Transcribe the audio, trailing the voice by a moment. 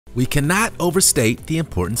We cannot overstate the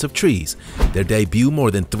importance of trees. Their debut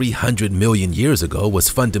more than 300 million years ago was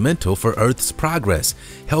fundamental for Earth's progress,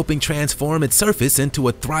 helping transform its surface into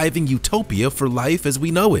a thriving utopia for life as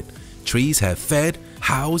we know it. Trees have fed,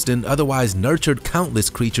 housed, and otherwise nurtured countless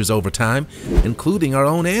creatures over time, including our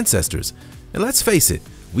own ancestors. And let's face it,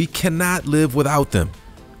 we cannot live without them.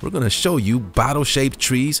 We're going to show you bottle-shaped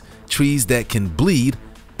trees, trees that can bleed,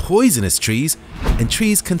 poisonous trees, and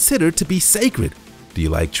trees considered to be sacred. Do you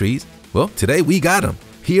like trees? Well, today we got them.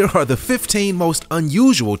 Here are the 15 most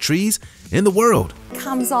unusual trees in the world.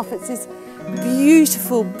 Comes off, it's this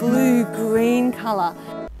beautiful blue-green color.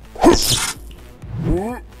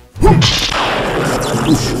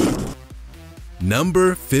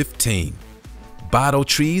 Number 15. Bottle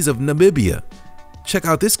trees of Namibia. Check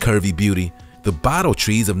out this curvy beauty. The bottle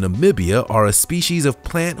trees of Namibia are a species of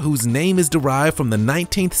plant whose name is derived from the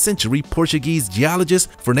 19th century Portuguese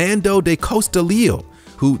geologist Fernando de Costa Leal,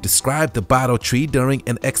 who described the bottle tree during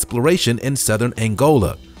an exploration in southern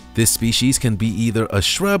Angola. This species can be either a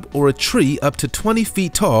shrub or a tree up to 20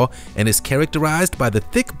 feet tall and is characterized by the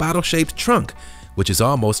thick bottle-shaped trunk, which is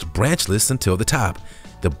almost branchless until the top.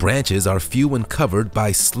 The branches are few and covered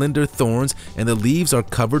by slender thorns, and the leaves are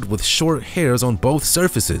covered with short hairs on both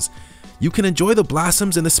surfaces. You can enjoy the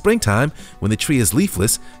blossoms in the springtime when the tree is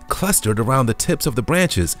leafless, clustered around the tips of the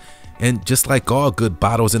branches. And just like all good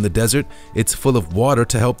bottles in the desert, it's full of water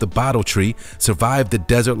to help the bottle tree survive the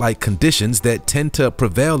desert-like conditions that tend to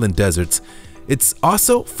prevail in deserts. It's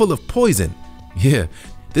also full of poison. Yeah,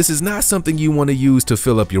 this is not something you want to use to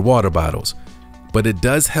fill up your water bottles. But it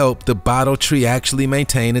does help the bottle tree actually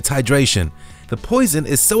maintain its hydration. The poison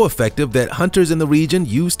is so effective that hunters in the region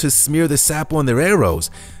used to smear the sap on their arrows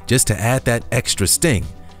just to add that extra sting.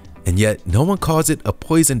 And yet no one calls it a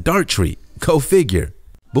poison dart tree. Go figure.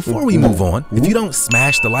 Before we move on, if you don't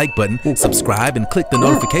smash the like button, subscribe, and click the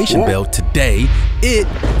notification bell today,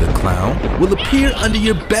 the clown, will appear under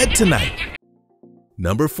your bed tonight.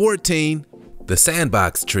 Number 14. The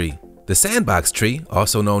sandbox tree. The sandbox tree,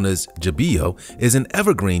 also known as showyou, is an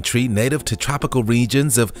evergreen tree native to tropical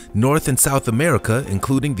regions of North and South America,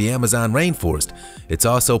 including the Amazon rainforest. It's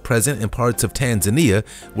also present in parts of Tanzania,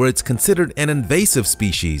 where it's considered an invasive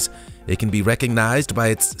species. It can be recognized by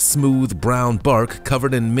its smooth brown bark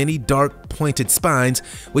covered in many dark pointed spines,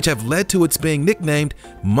 which have led to its being nicknamed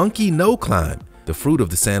monkey no-climb. The fruit of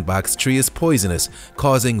the sandbox tree is poisonous,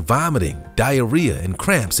 causing vomiting, diarrhea, and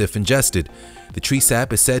cramps if ingested. The tree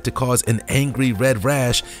sap is said to cause an angry red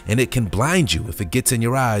rash, and it can blind you if it gets in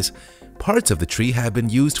your eyes. Parts of the tree have been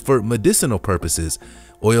used for medicinal purposes.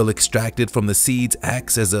 Oil extracted from the seeds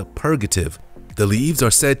acts as a purgative. The leaves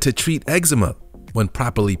are said to treat eczema. When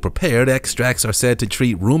properly prepared, extracts are said to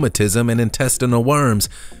treat rheumatism and intestinal worms.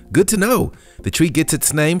 Good to know. The tree gets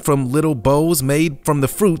its name from little bowls made from the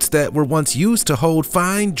fruits that were once used to hold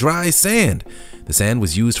fine, dry sand. The sand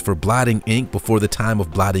was used for blotting ink before the time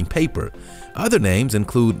of blotting paper. Other names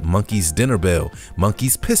include monkey's dinner bell,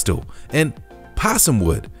 monkey's pistol, and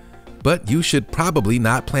possumwood. But you should probably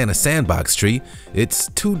not plant a sandbox tree. It's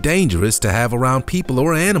too dangerous to have around people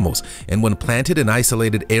or animals, and when planted in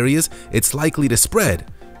isolated areas, it's likely to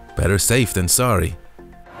spread. Better safe than sorry.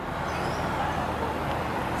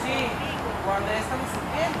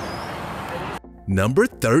 Number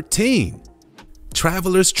 13.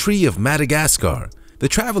 Traveler's Tree of Madagascar. The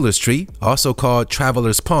traveler's tree, also called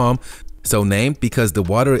traveler's palm, so named because the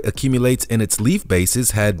water accumulates in its leaf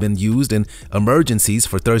bases, had been used in emergencies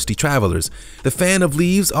for thirsty travelers. The fan of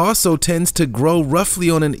leaves also tends to grow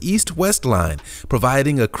roughly on an east-west line,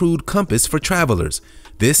 providing a crude compass for travelers.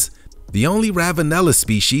 This, the only Ravenella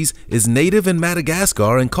species, is native in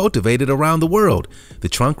Madagascar and cultivated around the world. The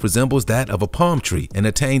trunk resembles that of a palm tree and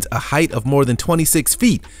attains a height of more than 26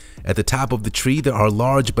 feet. At the top of the tree there are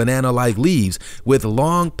large banana-like leaves with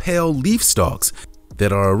long pale leaf stalks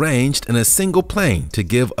that are arranged in a single plane to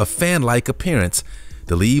give a fan-like appearance.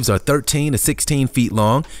 The leaves are 13 to 16 feet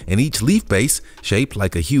long, and each leaf base, shaped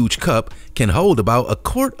like a huge cup, can hold about a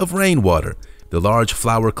quart of rainwater. The large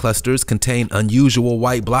flower clusters contain unusual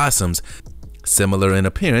white blossoms, similar in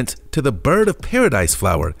appearance to the bird of paradise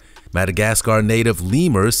flower. Madagascar native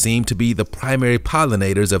lemurs seem to be the primary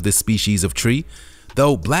pollinators of this species of tree,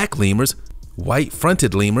 though black lemurs,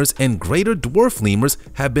 white-fronted lemurs, and greater dwarf lemurs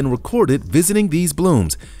have been recorded visiting these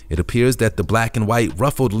blooms. It appears that the black and white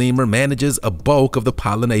ruffled lemur manages a bulk of the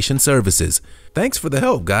pollination services. Thanks for the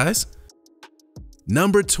help, guys.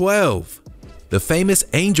 Number 12. The famous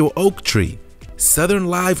angel oak tree. Southern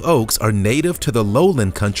live oaks are native to the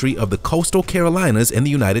lowland country of the coastal Carolinas in the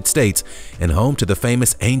United States and home to the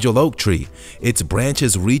famous angel oak tree. Its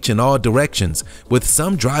branches reach in all directions, with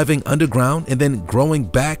some driving underground and then growing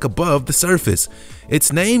back above the surface.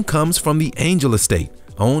 Its name comes from the Angel Estate,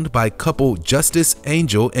 owned by couple Justice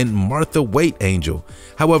Angel and Martha Waite Angel.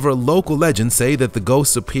 However, local legends say that the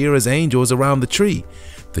ghosts appear as angels around the tree.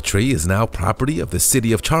 The tree is now property of the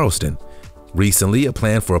city of Charleston. Recently, a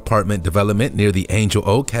plan for apartment development near the Angel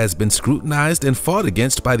Oak has been scrutinized and fought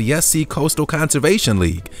against by the SC Coastal Conservation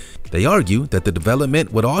League. They argue that the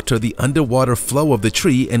development would alter the underwater flow of the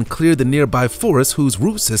tree and clear the nearby forest whose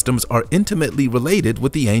root systems are intimately related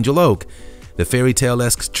with the Angel Oak. The fairy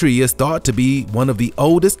tale-esque tree is thought to be one of the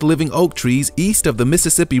oldest living oak trees east of the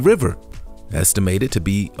Mississippi River. Estimated to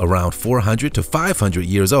be around 400 to 500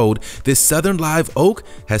 years old, this southern live oak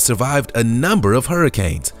has survived a number of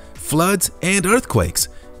hurricanes, floods, and earthquakes.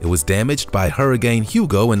 It was damaged by Hurricane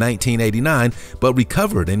Hugo in 1989, but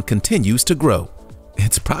recovered and continues to grow.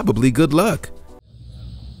 It's probably good luck.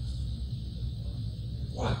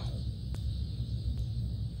 Wow.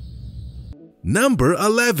 Number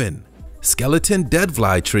 11. Skeleton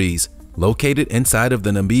deadfly trees. Located inside of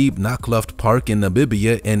the Namib Naukluft Park in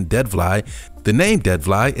Namibia in Deadfly, the name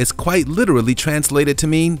Deadfly is quite literally translated to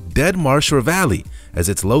mean dead marsh or valley, as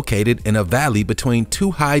it's located in a valley between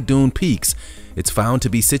two high dune peaks. It's found to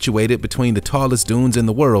be situated between the tallest dunes in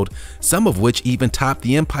the world, some of which even top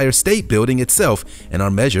the Empire State Building itself and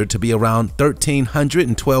are measured to be around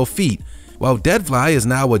 1,312 feet. While Deadfly is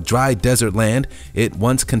now a dry desert land, it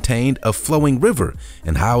once contained a flowing river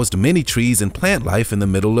and housed many trees and plant life in the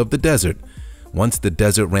middle of the desert. Once the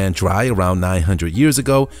desert ran dry around 900 years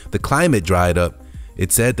ago, the climate dried up.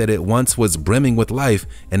 It said that it once was brimming with life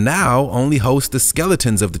and now only hosts the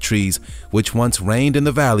skeletons of the trees, which once reigned in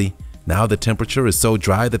the valley. Now the temperature is so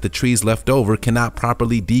dry that the trees left over cannot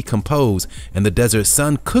properly decompose, and the desert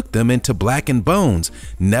sun cooked them into blackened bones,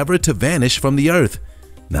 never to vanish from the earth.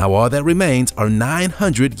 Now all that remains are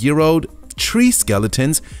 900-year-old tree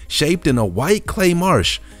skeletons shaped in a white clay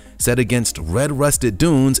marsh, set against red rusted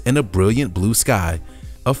dunes in a brilliant blue sky.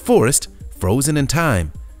 A forest frozen in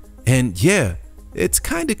time. And yeah, it's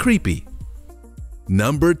kinda creepy.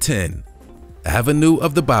 Number 10. Avenue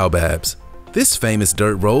of the Baobabs. This famous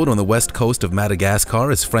dirt road on the west coast of Madagascar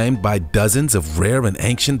is framed by dozens of rare and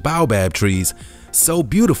ancient baobab trees, so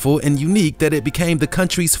beautiful and unique that it became the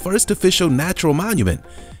country's first official natural monument,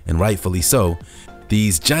 and rightfully so.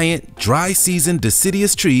 These giant, dry-season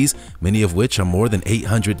deciduous trees, many of which are more than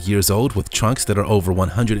 800 years old with trunks that are over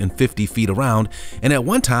 150 feet around, and at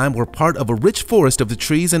one time were part of a rich forest of the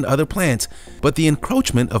trees and other plants, but the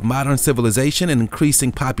encroachment of modern civilization and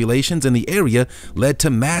increasing populations in the area led to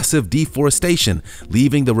massive deforestation,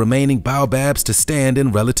 leaving the remaining baobabs to stand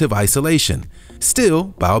in relative isolation.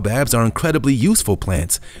 Still, baobabs are incredibly useful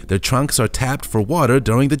plants. Their trunks are tapped for water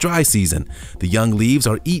during the dry season. The young leaves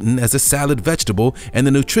are eaten as a salad vegetable, and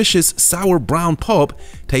the nutritious sour brown pulp,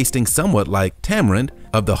 tasting somewhat like tamarind,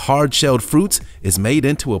 of the hard-shelled fruits is made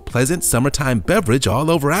into a pleasant summertime beverage all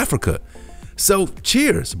over Africa. So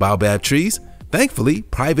cheers, baobab trees! Thankfully,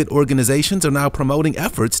 private organizations are now promoting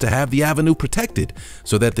efforts to have the avenue protected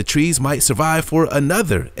so that the trees might survive for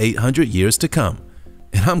another 800 years to come.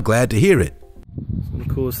 And I'm glad to hear it. One of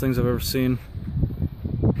the coolest things I've ever seen.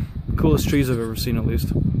 The coolest trees I've ever seen, at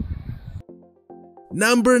least.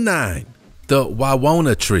 Number 9. The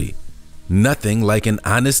wawona tree. Nothing like an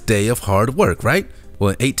honest day of hard work, right?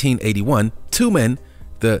 Well, in 1881, two men,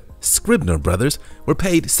 the Scribner brothers, were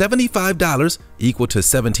paid $75, equal to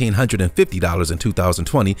 $1,750 in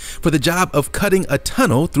 2020, for the job of cutting a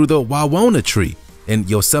tunnel through the wawona tree in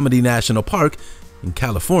Yosemite National Park in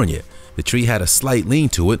California. The tree had a slight lean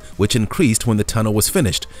to it, which increased when the tunnel was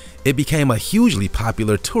finished. It became a hugely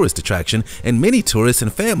popular tourist attraction, and many tourists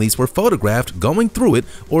and families were photographed going through it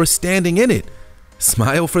or standing in it.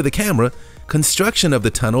 Smile for the camera. Construction of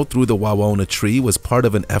the tunnel through the wawona tree was part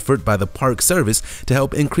of an effort by the Park Service to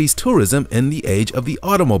help increase tourism in the age of the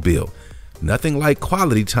automobile. Nothing like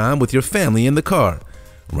quality time with your family in the car.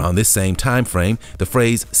 Around this same time frame, the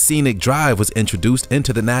phrase scenic drive was introduced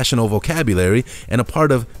into the national vocabulary and a part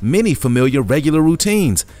of many familiar regular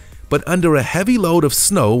routines. But under a heavy load of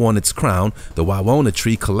snow on its crown, the wawona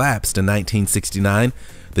tree collapsed in 1969.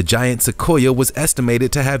 The giant sequoia was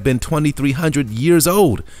estimated to have been 2,300 years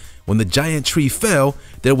old. When the giant tree fell,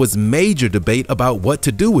 there was major debate about what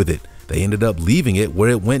to do with it. They ended up leaving it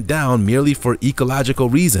where it went down merely for ecological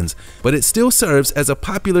reasons, but it still serves as a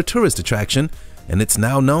popular tourist attraction, and it's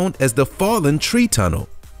now known as the Fallen Tree Tunnel.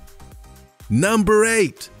 Number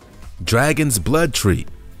 8. Dragon's Blood Tree.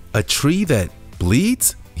 A tree that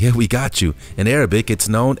bleeds? Yeah, we got you. In Arabic, it's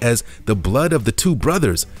known as the blood of the two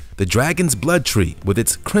brothers. The dragon's blood tree, with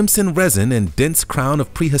its crimson resin and dense crown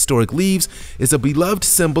of prehistoric leaves, is a beloved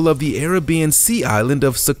symbol of the Arabian sea island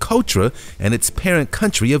of Socotra and its parent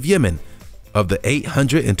country of Yemen. Of the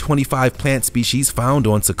 825 plant species found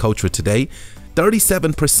on Socotra today,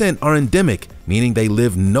 37% are endemic, meaning they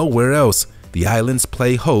live nowhere else. The islands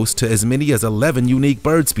play host to as many as 11 unique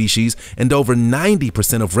bird species, and over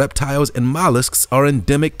 90% of reptiles and mollusks are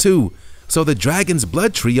endemic too. So the dragon's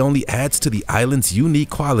blood tree only adds to the island's unique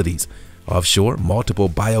qualities. Offshore, multiple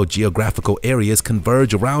biogeographical areas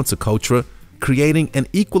converge around Socotra, creating an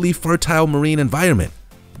equally fertile marine environment.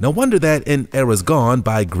 No wonder that in eras gone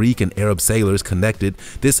by, Greek and Arab sailors connected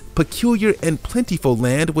this peculiar and plentiful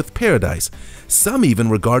land with paradise. Some even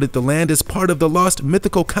regarded the land as part of the lost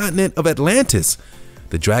mythical continent of Atlantis.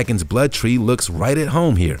 The dragon's blood tree looks right at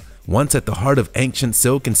home here. Once at the heart of ancient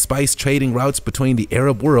silk and spice trading routes between the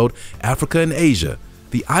Arab world, Africa, and Asia,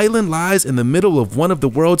 the island lies in the middle of one of the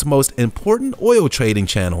world's most important oil trading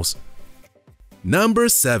channels. Number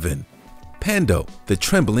 7. Pando, the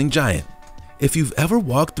trembling giant. If you've ever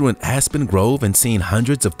walked through an aspen grove and seen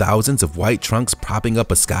hundreds of thousands of white trunks propping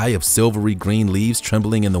up a sky of silvery green leaves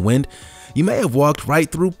trembling in the wind, you may have walked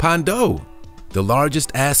right through Pando. The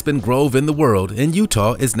largest aspen grove in the world in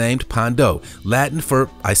Utah is named Pando, Latin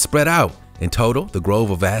for I spread out. In total, the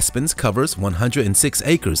grove of aspens covers 106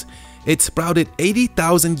 acres. It sprouted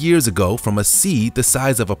 80,000 years ago from a seed the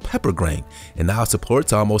size of a pepper grain and now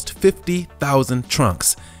supports almost 50,000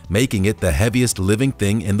 trunks, making it the heaviest living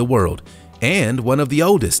thing in the world. And one of the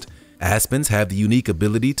oldest. Aspens have the unique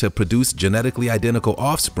ability to produce genetically identical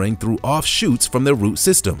offspring through offshoots from their root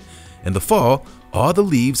system. In the fall, all the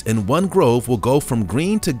leaves in one grove will go from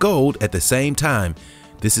green to gold at the same time.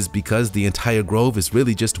 This is because the entire grove is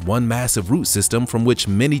really just one massive root system from which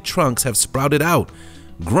many trunks have sprouted out,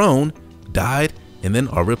 grown, died, and then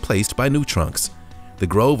are replaced by new trunks. The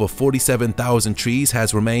grove of 47,000 trees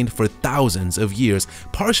has remained for thousands of years,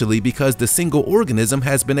 partially because the single organism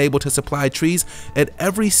has been able to supply trees at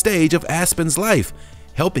every stage of aspen's life,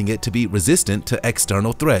 helping it to be resistant to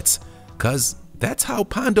external threats. 'Cause that's how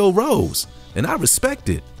Pando rolls, and I respect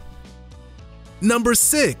it. Number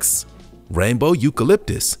 6. Rainbow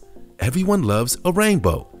eucalyptus. Everyone loves a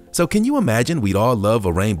rainbow. So can you imagine we'd all love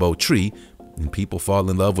a rainbow tree, and people fall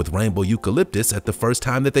in love with rainbow eucalyptus at the first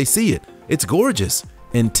time that they see it? It's gorgeous.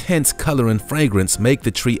 Intense color and fragrance make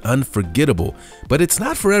the tree unforgettable, but it's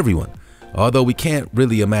not for everyone. Although we can't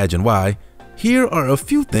really imagine why. Here are a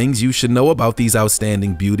few things you should know about these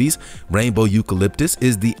outstanding beauties. Rainbow eucalyptus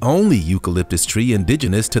is the only eucalyptus tree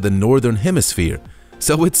indigenous to the northern hemisphere,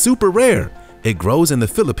 so it's super rare. It grows in the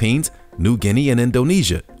Philippines, New Guinea, and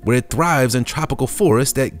Indonesia, where it thrives in tropical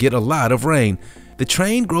forests that get a lot of rain. The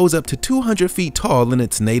tree grows up to 200 feet tall in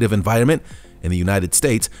its native environment. In the United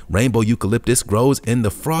States, rainbow eucalyptus grows in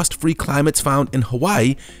the frost-free climates found in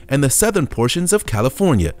Hawaii and the southern portions of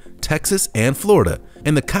California, Texas, and Florida.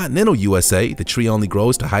 In the continental USA, the tree only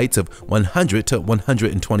grows to heights of 100 to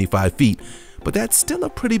 125 feet, but that's still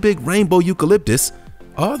a pretty big rainbow eucalyptus.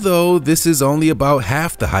 Although this is only about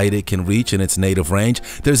half the height it can reach in its native range,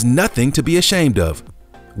 there's nothing to be ashamed of.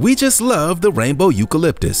 We just love the rainbow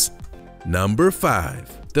eucalyptus. Number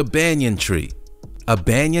 5. The banyan tree. A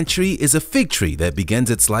banyan tree is a fig tree that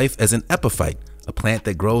begins its life as an epiphyte, a plant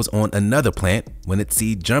that grows on another plant when its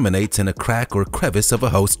seed germinates in a crack or crevice of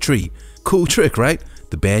a host tree. Cool trick, right?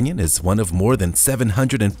 The banyan is one of more than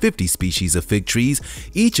 750 species of fig trees,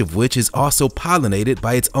 each of which is also pollinated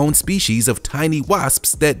by its own species of tiny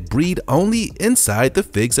wasps that breed only inside the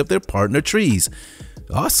figs of their partner trees.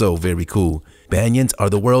 Also very cool. Banyans are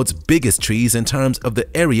the world's biggest trees in terms of the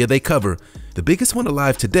area they cover. The biggest one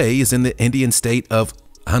alive today is in the Indian state of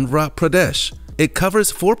Andhra Pradesh. It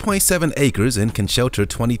covers 4.7 acres and can shelter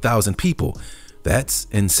 20,000 people. That's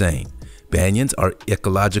insane. Banyans are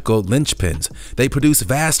ecological linchpins. They produce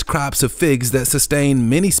vast crops of figs that sustain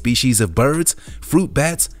many species of birds, fruit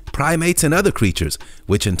bats, primates, and other creatures,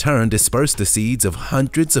 which in turn disperse the seeds of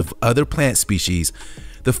hundreds of other plant species.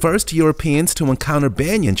 The first Europeans to encounter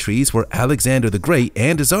banyan trees were Alexander the Great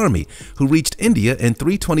and his army, who reached India in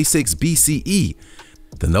 326 BCE.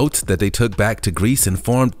 The notes that they took back to Greece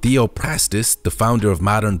informed Theophrastus, the founder of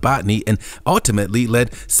modern botany, and ultimately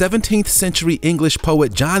led 17th century English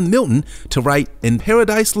poet John Milton to write in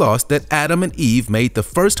Paradise Lost that Adam and Eve made the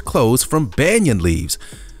first clothes from banyan leaves.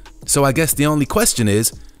 So I guess the only question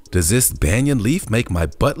is, does this banyan leaf make my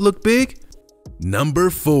butt look big?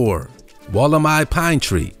 Number 4. Wallamai pine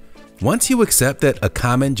tree. Once you accept that a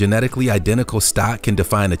common genetically identical stock can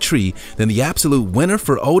define a tree, then the absolute winner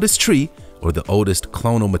for oldest tree, or the oldest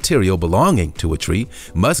clonal material belonging to a tree,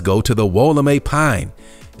 must go to the Wollemi pine.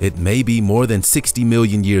 It may be more than 60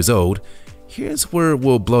 million years old. Here's where it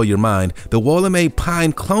will blow your mind. The Wollemi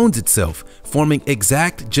pine clones itself, forming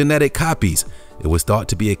exact genetic copies. It was thought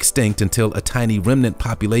to be extinct until a tiny remnant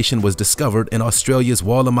population was discovered in Australia's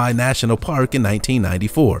Wollemi National Park in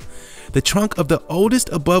 1994. The trunk of the oldest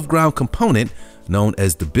above-ground component, known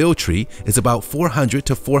as the bill tree, is about 400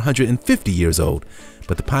 to 450 years old.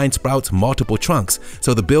 But the pine sprouts multiple trunks,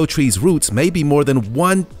 so the bill tree's roots may be more than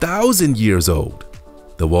 1,000 years old.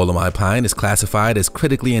 The Wollemi pine is classified as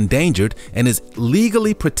critically endangered and is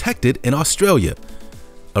legally protected in Australia.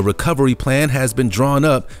 A recovery plan has been drawn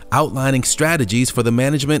up outlining strategies for the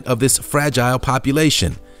management of this fragile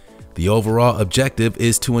population. The overall objective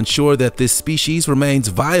is to ensure that this species remains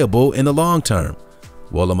viable in the long term.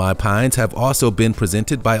 Wollemi pines have also been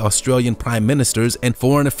presented by Australian prime ministers and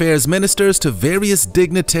foreign affairs ministers to various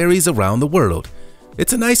dignitaries around the world.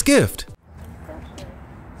 It's a nice gift.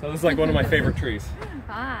 So this is like one of my favorite trees.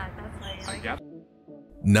 That's like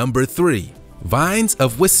Number 3. Vines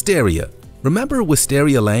of Wisteria. Remember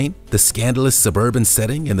Wisteria Lane, the scandalous suburban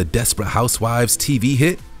setting in the Desperate Housewives TV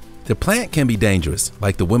hit? The plant can be dangerous,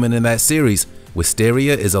 like the women in that series.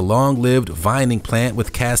 Wisteria is a long-lived vining plant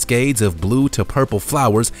with cascades of blue to purple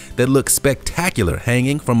flowers that look spectacular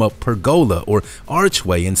hanging from a pergola or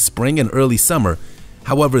archway in spring and early summer.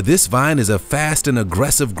 However, this vine is a fast and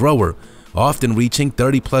aggressive grower, often reaching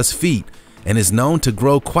 30+ feet, and is known to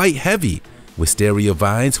grow quite heavy. Wisteria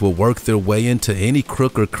vines will work their way into any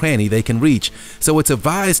crook or cranny they can reach, so it's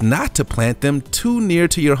advised not to plant them too near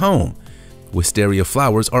to your home. Wisteria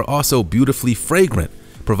flowers are also beautifully fragrant,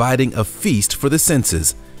 providing a feast for the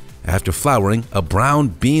senses. After flowering, a brown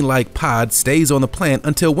bean-like pod stays on the plant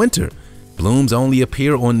until winter. Blooms only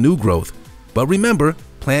appear on new growth. But remember,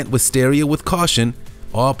 plant wisteria with caution.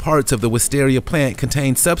 All parts of the wisteria plant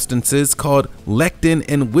contain substances called lectin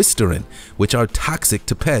and wisterin, which are toxic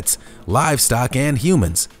to pets, livestock, and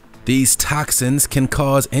humans. These toxins can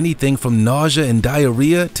cause anything from nausea and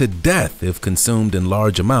diarrhea to death if consumed in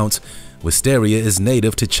large amounts. Wisteria is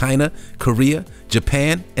native to China, Korea,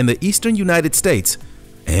 Japan, and the eastern United States,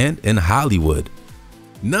 and in Hollywood.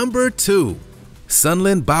 Number 2.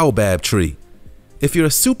 Sunland Baobab Tree. If you're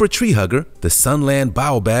a super tree hugger, the Sunland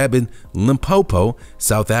Baobab in Limpopo,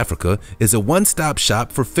 South Africa, is a one-stop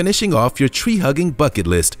shop for finishing off your tree-hugging bucket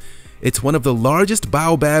list. It's one of the largest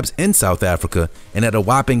baobabs in South Africa, and at a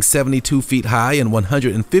whopping 72 feet high and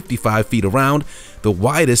 155 feet around, the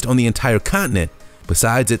widest on the entire continent.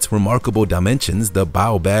 Besides its remarkable dimensions, the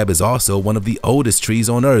baobab is also one of the oldest trees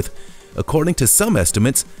on Earth. According to some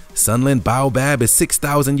estimates, Sunland Baobab is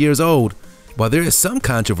 6,000 years old. While there is some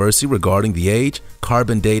controversy regarding the age,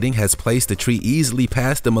 carbon dating has placed the tree easily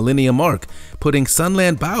past the millennium mark, putting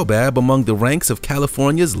Sunland Baobab among the ranks of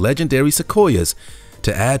California's legendary sequoias.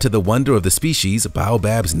 To add to the wonder of the species,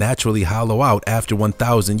 baobabs naturally hollow out after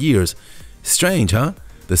 1,000 years. Strange, huh?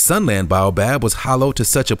 The Sunland Baobab was hollow to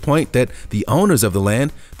such a point that the owners of the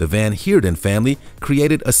land, the Van Heerden family,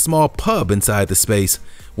 created a small pub inside the space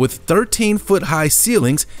with 13-foot-high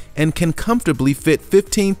ceilings and can comfortably fit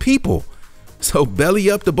 15 people. So belly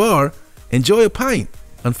up the bar, enjoy a pint.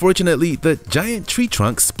 Unfortunately, the giant tree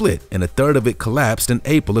trunk split and a third of it collapsed in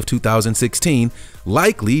April of 2016,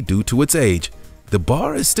 likely due to its age. The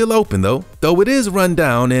bar is still open though it is run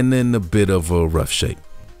down and in a bit of a rough shape.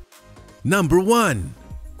 Number 1.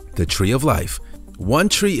 The Tree of Life. One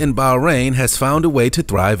tree in Bahrain has found a way to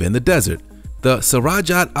thrive in the desert. The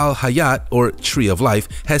Sarajat al-Hayat, or Tree of Life,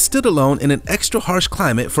 has stood alone in an extra harsh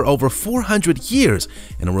climate for over 400 years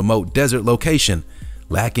in a remote desert location.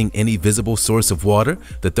 Lacking any visible source of water,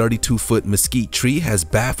 the 32-foot mesquite tree has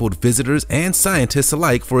baffled visitors and scientists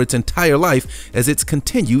alike for its entire life as it's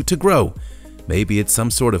continued to grow. Maybe it's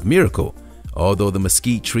some sort of miracle. Although the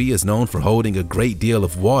mesquite tree is known for holding a great deal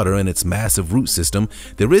of water in its massive root system,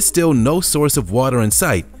 there is still no source of water in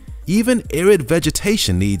sight. Even arid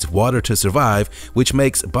vegetation needs water to survive, which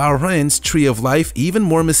makes Bahrain's Tree of Life even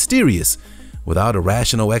more mysterious. Without a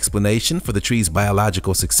rational explanation for the tree's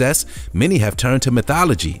biological success, many have turned to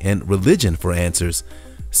mythology and religion for answers.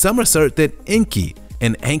 Some assert that Enki,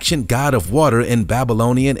 an ancient god of water in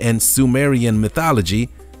Babylonian and Sumerian mythology,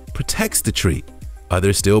 protects the tree.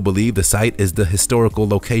 Others still believe the site is the historical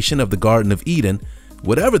location of the Garden of Eden.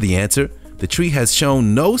 Whatever the answer, the tree has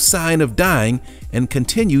shown no sign of dying and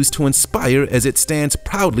continues to inspire as it stands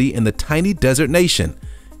proudly in the tiny desert nation.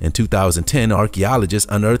 In 2010,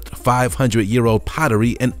 archaeologists unearthed 500-year-old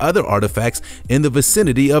pottery and other artifacts in the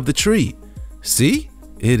vicinity of the tree. See?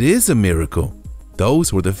 It is a miracle.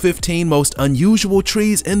 Those were the 15 most unusual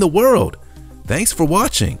trees in the world. Thanks for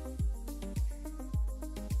watching.